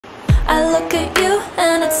I look at you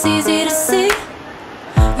and it's easy to see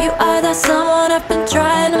you are that someone I've been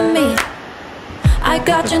trying to meet. I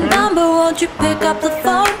got your number, won't you pick up the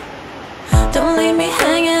phone? Don't leave me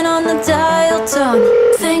hanging on the dial tone.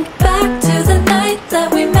 Think back to the night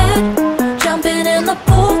that we met, jumping in the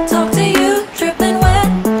pool, talk to you, dripping wet.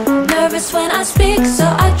 Nervous when I speak, so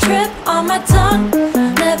I trip on my tongue.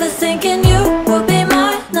 Never thinking you would be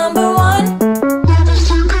my number one. Nervous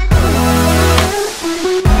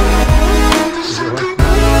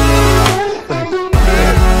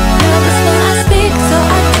when I speak, so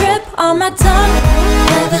I trip on my tongue.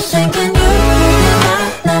 Never thinking you would be my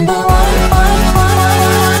number one.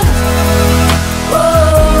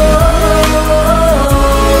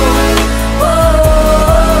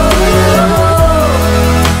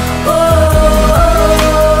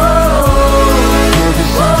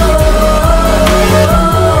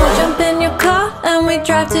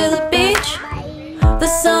 Drive to the beach. The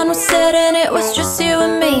sun was setting, it was just you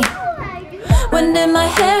and me. Wind in my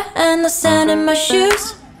hair and the sand in my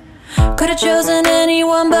shoes. Could've chosen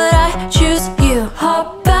anyone, but I choose you.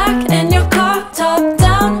 Hop back in your car, top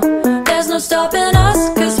down. There's no stopping us,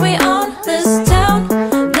 cause we own this town.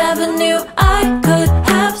 Never knew I could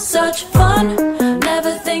have such fun.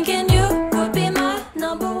 Never thinking you would be my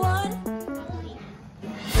number one.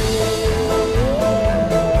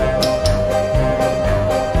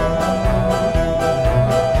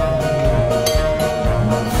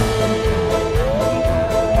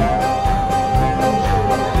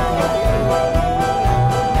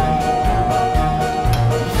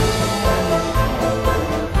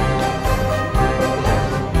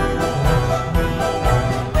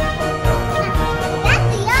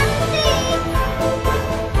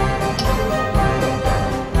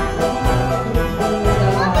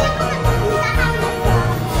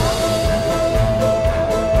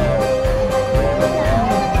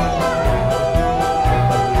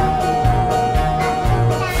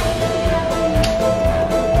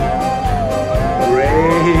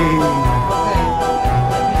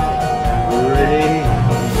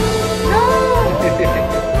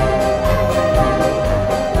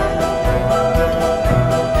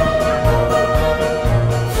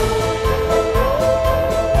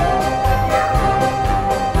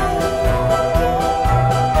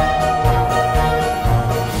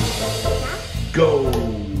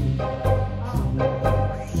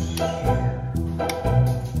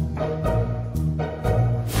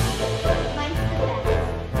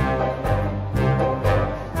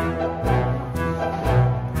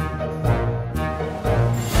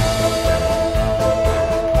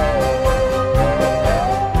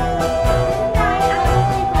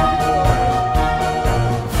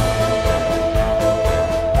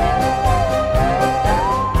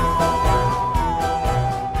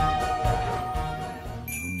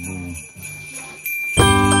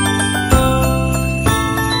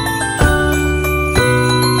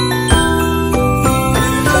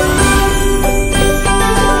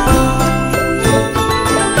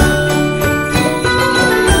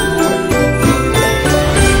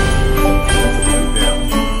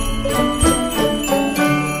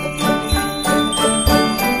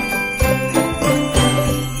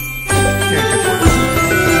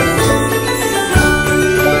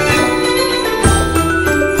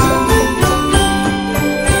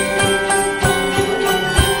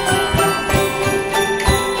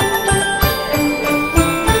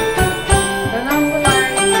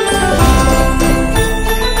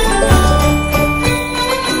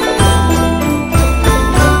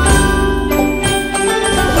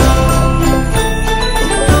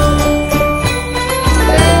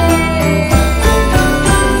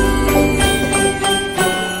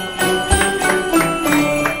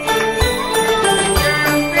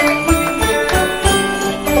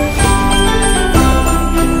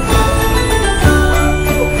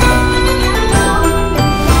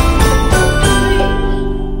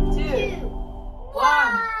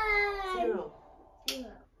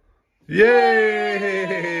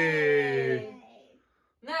 Yay!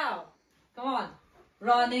 Now, come on.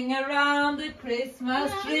 Running around the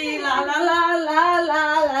Christmas tree, la la la la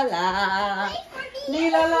la la la. La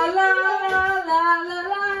la la la la la la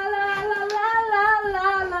la la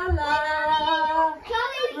la la.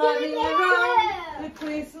 Running around the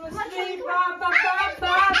Christmas tree, ba ba ba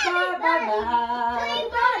ba ba ba ba.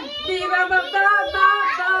 Ba ba ba ba ba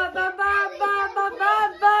ba ba ba ba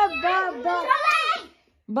ba ba ba.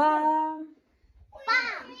 Ba.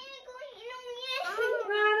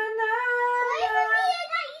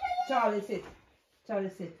 Charlie, sit. Charlie,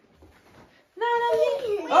 sit. No, no,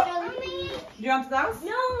 oh. Do you want to dance? No.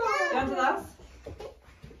 Do you want to dance? Do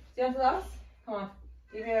you want to dance? Come on.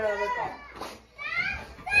 Give me a little call.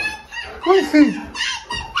 What's it?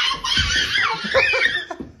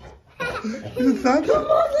 Is it Santa? Come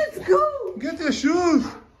on, let's go. Get your shoes.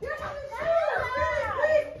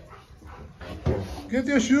 Get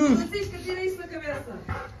your shoes. Francisca, tira isso da cabeça.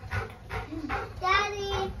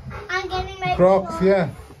 Daddy, I'm getting my Crocs, yeah.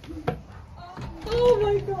 Oh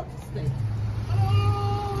my God.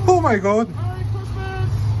 Oh my God.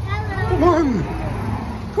 Hello. Come on.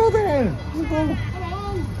 Go there. Go.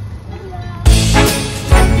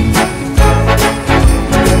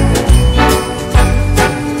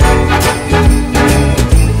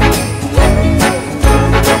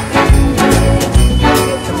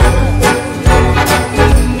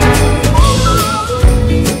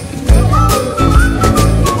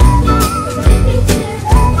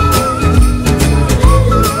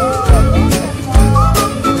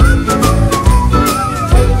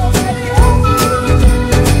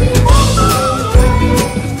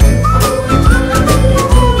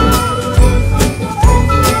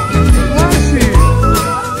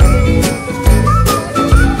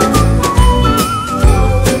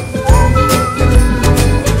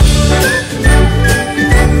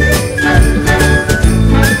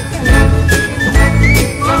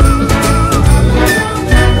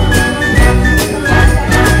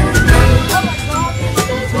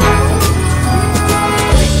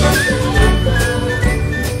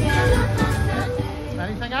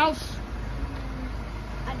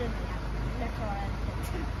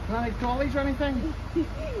 Like dollies or anything?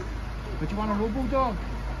 But you want a robo dog?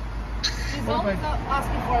 She's always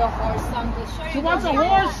asking for a horse, Uncle. Sure She you wants a don't.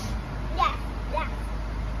 horse! Yeah, yeah.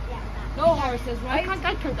 No horses, I right?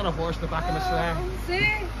 can't get a horse in the back of the sleigh.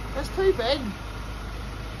 See? It's too big.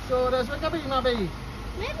 So there's maybe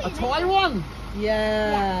Maybe a toy one. It'd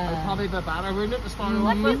Yeah. probably be better, wouldn't it, to start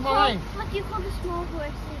off with, Molly? What do you call the small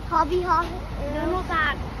horse? Hobby hobby? No, not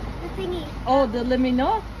that. The thingy. Oh, the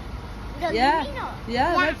limino? The Yeah. Lamino.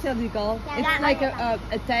 Yeah, that's illegal. Yeah, It's that- like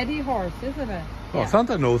a teddy horse, isn't it? Oh,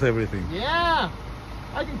 Santa knows everything. Yeah,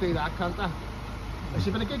 I can do that, can't I? Has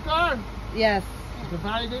she been a good girl? Yes. She's been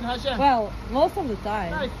very good, has she? Well, most of the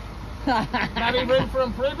time. Right. Maybe room for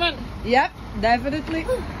improvement. Yep, definitely.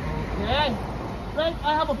 Okay. Right,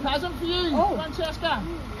 I have a present for you, Oh. Francesca.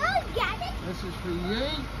 Oh, get it? This is for you.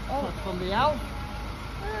 Oh. It's from the elf.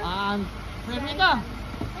 And Frederica.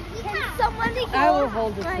 Can somebody I will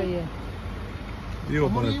hold it for you. You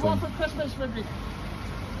What open do it you want then. for Christmas, Frederica?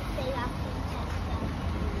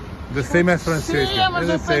 The same as Same Francesca. as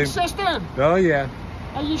It's a the big same. sister. Oh yeah.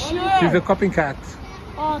 Are you sure? She's a copycat.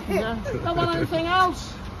 Oh dear. Don't want anything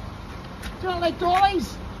else? Do you don't like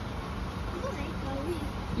dollies?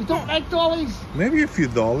 You don't like dollies? Maybe a few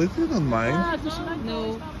dollars. You don't mind. Ah, does she like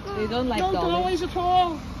No, dollies? they don't like No dollies. dollies at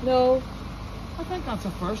all? No. I think that's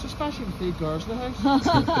a first, especially with 3 girls in the house.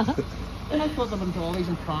 I thought there were dollies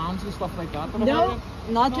and prams and stuff like that. But No,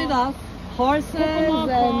 not No. enough. Horses Pokemon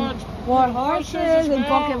cards. and more horses as and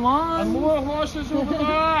well. Pokemon. And more horses over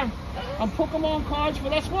there. And Pokemon cards for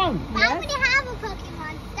this one. How many have a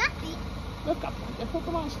Pokemon stuffy? Look up the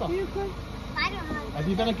Pokemon stuff. I don't have. Have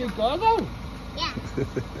you been a good girl though? Yeah.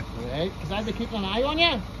 Right, because I've been keeping an eye on you.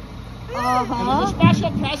 And there's a Uh-huh.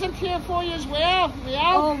 special present here for you as well.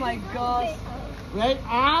 Yeah. Oh my gosh. Right,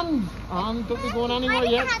 and don't be going anywhere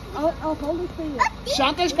yet. I'll hold it for you.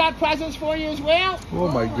 Santa's got presents for you as well. Oh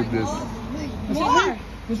my goodness. More.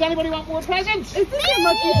 Does anybody want more presents? Is this your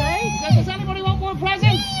lucky day? Does anybody want more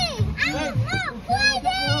presents? I want more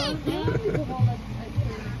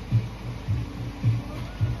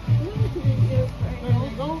There we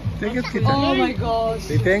go. Take it, kitten. Oh my gosh.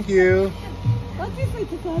 Say thank you. What do you say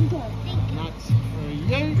to Santa? And that's for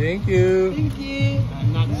you. Thank you. Thank you.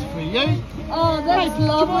 And that's for you. Oh, Right, that's do you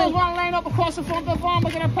all lovely. want to line up across the front of the farm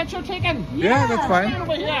and get a picture taken? Yeah, that's Stand fine.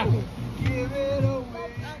 over here.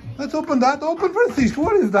 Let's open that. Open, Francisco.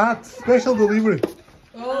 What is that? Special delivery.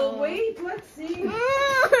 Oh, wait, let's see.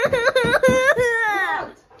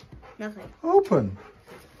 Nothing. Open.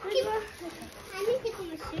 I need to come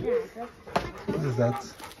shoes. What is that?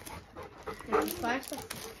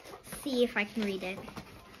 See if I can read it.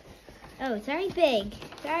 Oh, it's very big.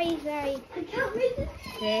 Very, very. I can't read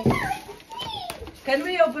it. Can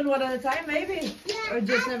we open one at a time, maybe? Or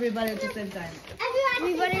just everybody at the same time?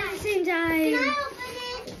 Everybody at the same time. Can I open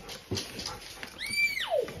it?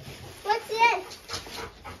 What's this?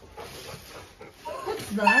 What's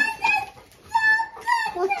that?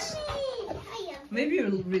 What's? Maybe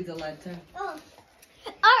you'll read the letter. Oh.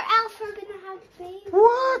 Our elf are gonna have babies.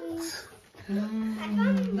 What?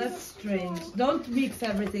 That's strange. Don't mix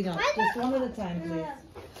everything up. Just one at a time, please.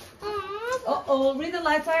 Aww. Uh-oh, read the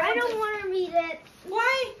letter. I don't want to read it.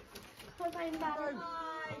 Why? Because I'm bad. Oh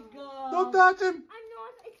my God. Don't touch him. I'm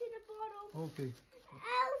not. It's in a bottle. Okay.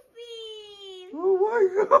 Elfie! Oh my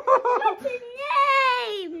God! What's his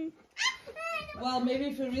name? Well, maybe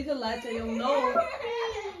if you read the letter, you'll know.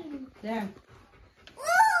 There.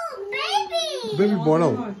 Ooh, baby! Baby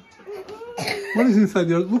bottle. What is inside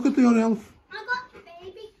there? Look at your elf. I got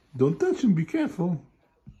baby. Don't touch him, be careful.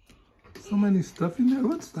 So many stuff in there.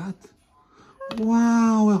 What's that?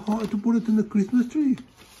 Wow, how to put it in the Christmas tree.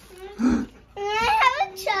 I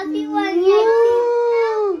have a chubby one. Wow.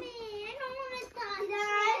 Help me. I don't want to touch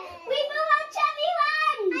that. We both have chubby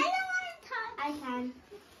ones. I don't want to touch. I can.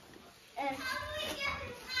 How do we get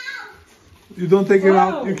him out? You don't take him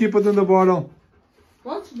out, Whoa. you keep it in the bottle.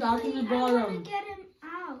 What's that in the I want bottom? to get him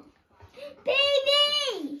out.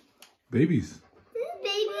 Baby! Babies. This is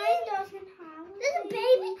baby. Doesn't have. This is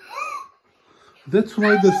baby. That's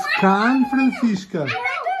why the scan, Francisca.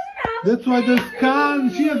 That's why the scan.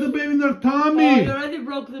 She has the baby in her Oh, tummy. you already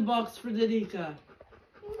broke the box, Frederica.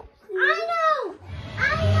 I know.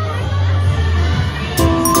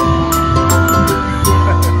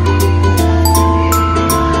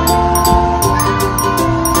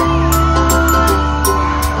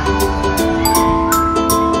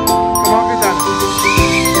 Come on, get that.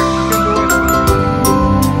 You can do it.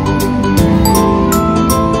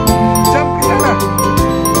 Jump, Lena.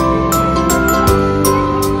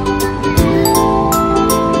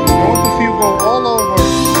 I want to see you go all over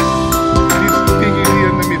this thingy here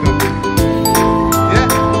in the middle. Yeah?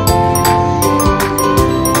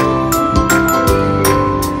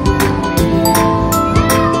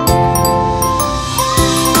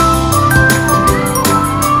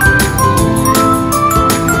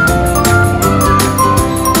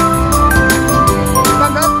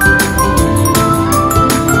 Stand up.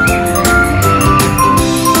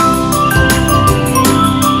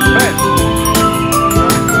 Fred.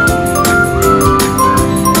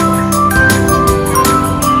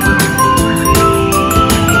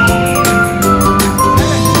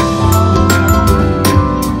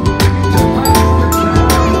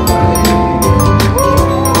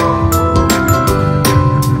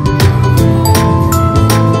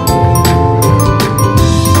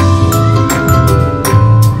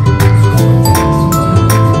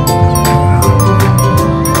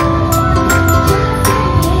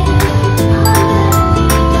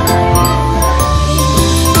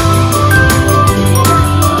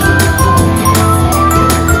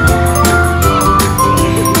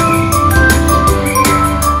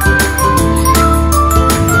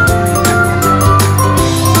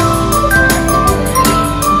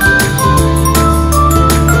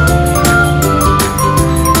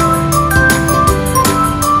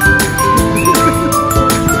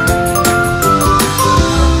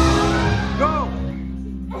 Go!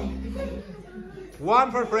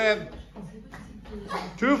 1 for Fred.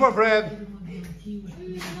 2 for Fred.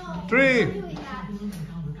 3,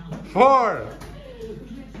 4,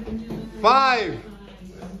 5,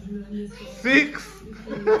 6,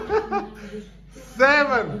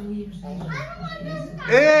 7,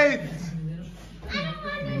 8,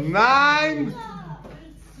 9,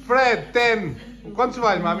 Fred, 10. Quantos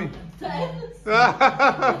vai, mami? 10.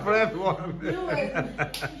 Fred won.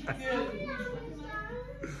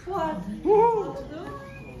 What?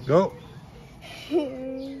 Go.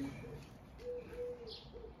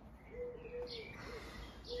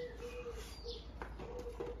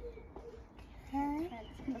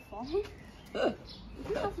 It's gonna fall.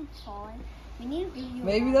 It doesn't fall. We need to give you.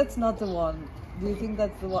 Maybe that's not the one. Do you think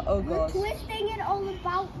that's the one? Oh We're gosh. twisting it all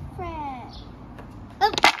about Fred.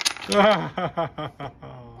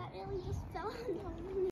 Oh.